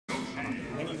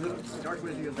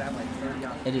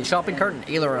It is shopping cart and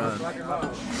Aileron.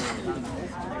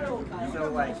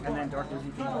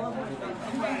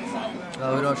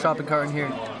 Oh, we don't have shopping cart in here. I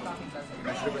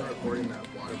should have been recording that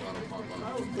water bottle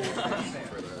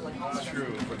pop-up. It's true.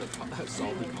 For the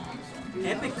salty calms.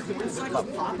 Epic motorcycle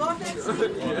pop-up?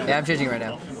 Yeah, I'm changing it right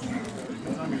now.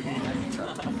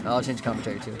 I'll change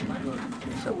commentary too.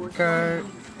 Shopping cart.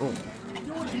 Oh.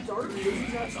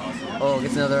 Oh,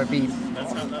 gets another beat.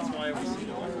 That's why it was.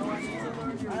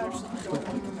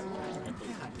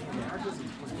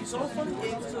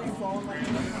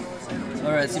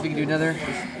 Alright, see if we can do another.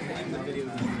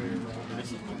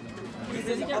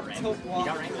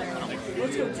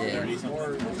 Yeah.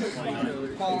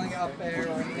 Falling up there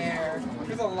or in there.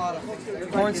 There's a lot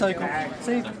of Corn cycle.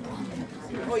 See?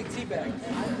 Oh, he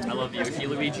teabag. I love Yoshi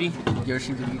Luigi.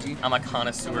 Yoshi Luigi. I'm a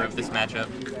connoisseur of this matchup.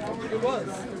 It was.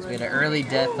 So we had an early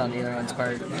death on Aileron's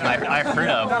part. I heard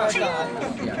of.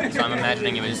 Yeah. So I'm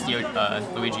imagining it was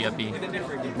Luigi up B.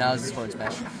 Now this is forward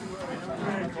smash.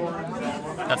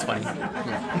 That's funny.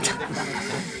 Yeah.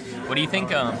 What do you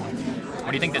think? What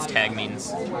do you think this tag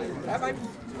means?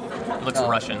 It looks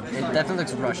Russian. It definitely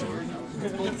looks Russian.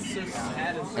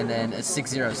 And then a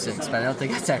 606, but I don't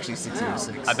think it's actually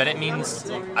 606. I bet it means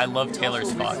I love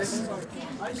Taylor's Fox.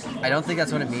 I don't think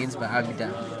that's what it means, but I'd be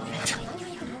down.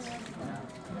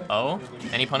 Oh,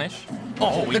 any punish?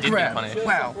 Oh, we the did grab. get punish.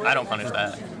 Wow. I don't punish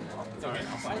that.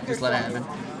 Just let it happen.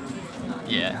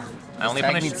 Yeah. I only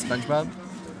Tag punish. means SpongeBob?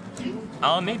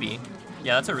 Oh, maybe.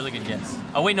 Yeah, that's a really good guess.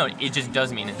 Oh wait, no, it just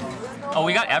does mean it. Oh,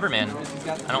 we got Aberman.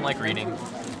 I don't like reading.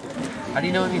 How do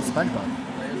you know it means SpongeBob?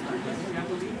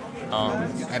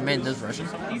 I meant those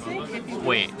Russians.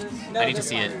 Wait, I need to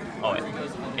see it. Oh,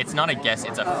 it's not a guess,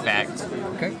 it's a fact.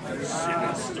 Okay.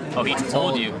 Oh, he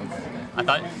told you. I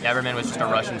thought Aberman was just a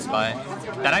Russian spy.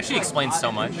 That actually explains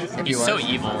so much. He's so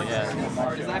evil,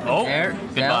 yeah. Oh, There,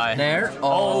 goodbye. down, there.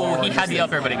 Oh, he just had the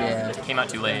up air, but it yeah. came out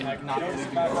too late.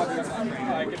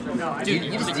 Dude,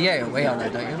 you just DI away on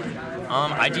that, don't you?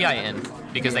 I DI in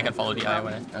because they can follow DI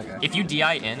away. Okay. If you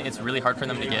DI in, it's really hard for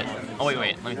them to get. Oh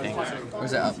wait, let me think.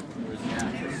 Where's that up?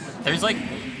 There's like,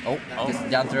 Oh, just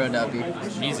down throw and up B.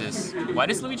 Jesus, why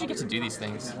does Luigi get to do these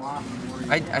things?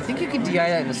 I think you can DI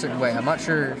that in a certain way. I'm not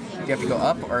sure if you have to go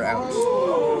up or out.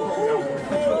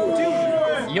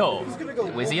 Yo,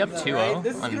 was he up 2-0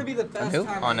 This is gonna be the best who?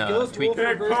 time. on Tweak?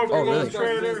 Oh, really?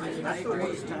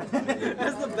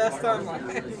 That's the best time.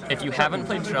 If you haven't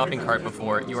played Shopping Cart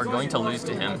before, you are going to lose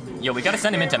to him. Yo, we gotta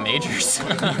send him into majors.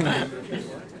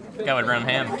 Guy would run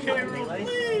ham.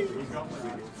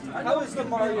 How is the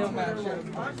Mario matchup?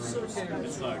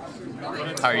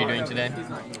 How are you doing today?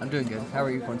 I'm doing good. How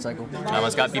are you, Corn Cycle? I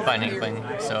almost got beat by an Inkling,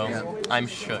 so Yeah. I'm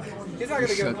shook. He's not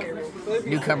gonna Shook. go.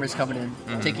 Newcomers coming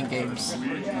in, taking games.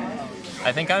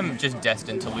 I think I'm just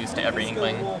destined to lose to every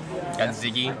Inkling. Got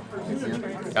Ziggy.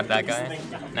 Got that guy.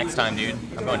 Next time, dude,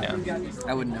 I'm going down.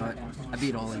 I wouldn't know it. I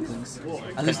beat all Inklings.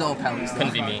 I lose the whole Palace.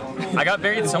 Couldn't be me. I got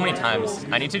buried so many times.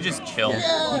 I need to just chill.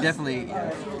 Yeah, you definitely.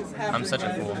 I'm such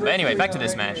a fool. But anyway, back to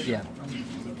this match. Yeah.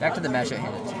 Back to the match at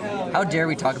hand. How dare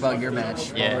we talk about your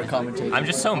match while we're commentating? I'm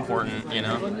just so important, you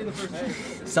know?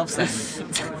 Self-centered.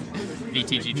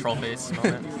 VTG troll face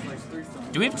moment.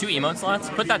 Do we have 2 emote slots?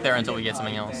 Put that there until we get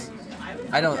something else.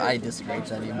 I disagree with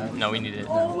that email. No, we need it.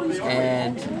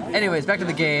 And anyways, back to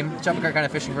the game. Shopping cart kind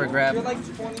of fishing for a grab.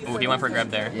 Ooh, he went for a grab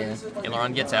there. Yeah.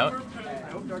 Aileron gets out.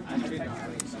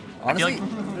 Honestly,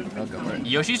 like I'll go for it.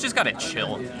 Yoshi's just gotta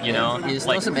chill, you know? You just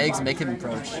throw some eggs and make him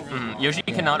approach. Yoshi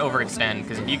cannot overextend,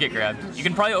 because if you get grabbed, you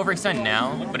can probably overextend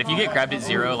now, but if you get grabbed at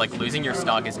 0, like, losing your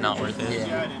stock is not worth it.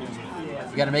 Yeah.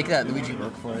 You gotta make that Luigi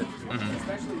work for it.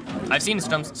 I've seen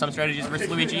some strategies versus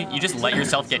Luigi. You just let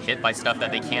yourself get hit by stuff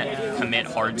that they can't commit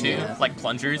hard to, like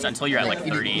plungers, until you're at like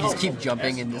 30. You just keep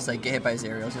jumping and just like get hit by his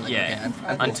aerials. You're like, Yeah, okay,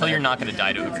 I'm cool until with you're that. not going to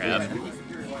die to a grab.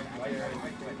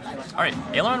 Alright,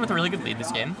 Aileron with a really good lead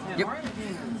this game. Yep.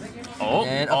 Oh,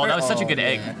 And oh, up that air. was such a good Oh,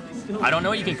 egg. yeah. I don't know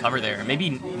what you can cover there. Maybe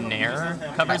Nair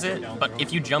covers it, but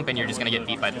if you jump in, you're just going to get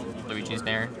beat by Luigi's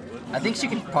Nair. I think she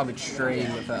could probably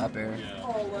trade with an up air.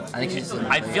 I think she's.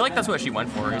 I feel like that's what she went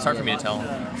for. It's hard for me to tell.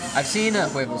 I've seen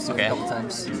Huevos do it Okay. a couple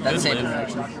times. That Good same live.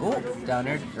 interaction. Oh, down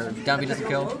air or down B doesn't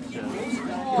kill.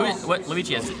 What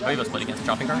Luigi has Huevos played against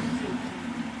Shopping Cart?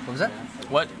 What was that?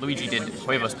 What Luigi did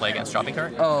Huevos play against Shopping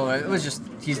Cart? Oh, it was just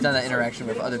he's done that interaction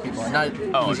with other people. Not.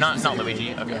 Oh, Luigi not specifically.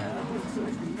 Luigi. Okay. Yeah.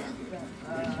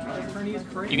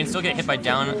 You can still get hit by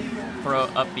down throw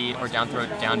up B or down throw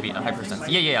down B at high percent.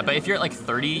 Yeah. But if you're at like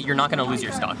 30, you're not gonna lose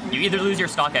your stock. You either lose your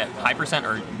stock at high percent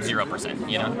or 0%.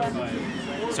 You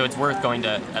know. So it's worth going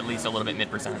to at least a little bit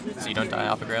mid percent, so you don't die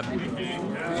off a grab.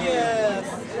 Yes.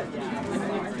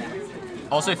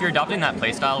 Also, if you're adopting that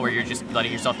playstyle where you're just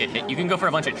letting yourself get hit, you can go for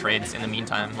a bunch of trades in the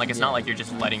meantime. Like, it's not like you're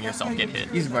just letting yourself get hit.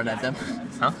 You just run at them.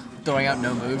 Huh? Throwing out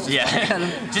no moves.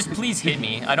 Yeah. Just please hit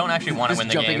me. I don't actually want to win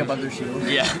the game. Jumping above their shield.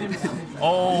 Yeah.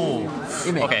 Oh.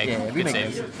 Okay, yeah, good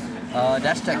save.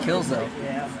 Dash attack kills though.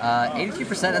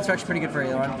 83%, that's actually pretty good for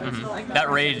Aileron. That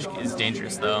rage is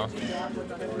dangerous though,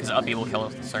 because up B will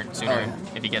kill sooner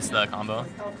if he gets the combo.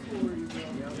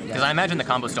 Because I imagine the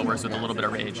combo still works with a little bit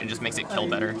of rage and just makes it kill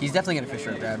better. He's definitely going to fish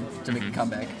or grab to make a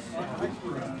comeback.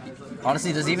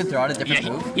 Honestly, does he even throw out a different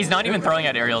move? He's not even throwing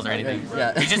out aerials or anything.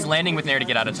 Yeah. He's just landing with Nair to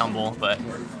get out of tumble, but...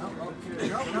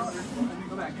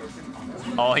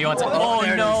 Oh, he wants to... Oh,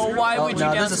 no, why would you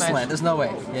down there's a smash? slant. There's no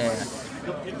way.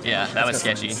 Yeah, that was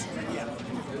sketchy.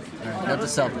 Alright, note to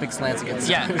self, big slants against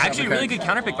Yeah, actually really good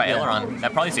counterpick by Aileron.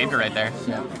 That probably saved her right there.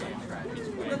 Yeah.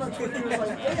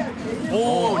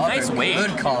 Oh, nice weight.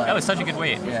 Good call out. That was such a good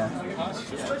weight. Yeah.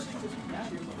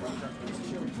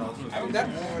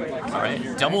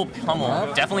 Alright, double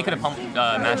pummel. Definitely could have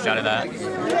mashed out of that.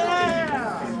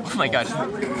 Oh my gosh.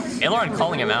 Aileron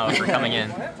calling him out for coming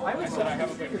in.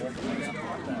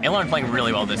 Aileron playing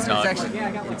really well this stock. It's actually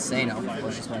insane how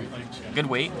far she's playing. Good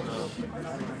weight.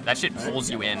 That shit pulls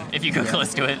you in if you go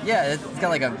close to it. Yeah, it's got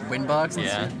like a wind box.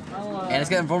 Yeah. And it's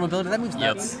got invulnerability. That move's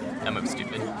nuts. Yep. That move's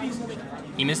stupid.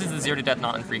 He misses the 0 to death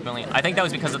not infrequently. I think that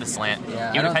was because of the slant.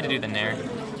 Yeah, He would have had to do the nair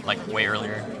like way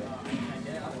earlier.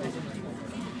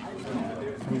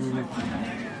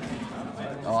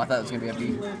 Oh, I thought it was gonna be a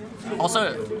B.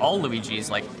 Also, all Luigis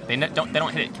like they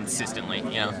don't hit it consistently,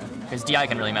 you know, because DI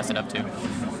can really mess it up too.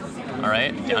 All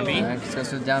right, down B. Just goes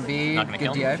for the down B. Not gonna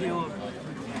Good kill. DI.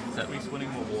 Is that Reese winning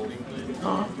with Wolf?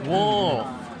 Whoa.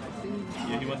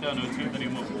 Yeah, he went down 0-2, then he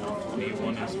went Wolf. He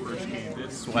won his first game.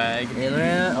 Swag.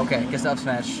 Aileron. Okay, gets the up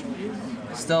smash.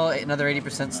 Still another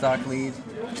 80% stock lead.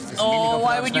 Oh,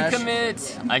 why would you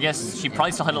commit? I guess she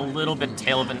probably still had a little bit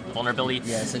tail of vulnerability.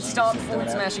 Yeah, so Stop forward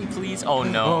smashing, please. Oh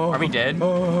no. Are we dead?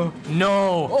 No.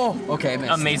 Oh, okay,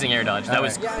 missed. Amazing air dodge. That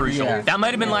was crucial. Yeah. That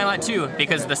might have been Lilat too,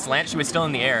 because the slant, she was still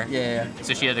in the air. Yeah.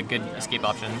 So she had a good escape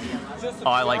option.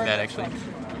 Oh, I like that actually.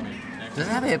 Does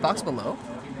it have a hitbox below?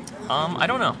 I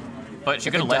don't know. But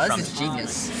she could have left from It's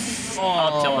genius.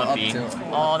 up tilt up B. tilt.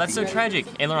 Oh, that's so tragic.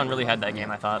 Aileron really had that game,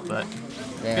 I thought, but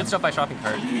good stuff by Shopping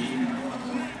Cart.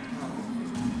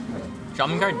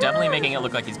 Shopping Cart definitely making it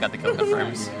look like he's got the kill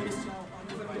confirms.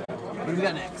 What do we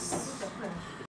got next?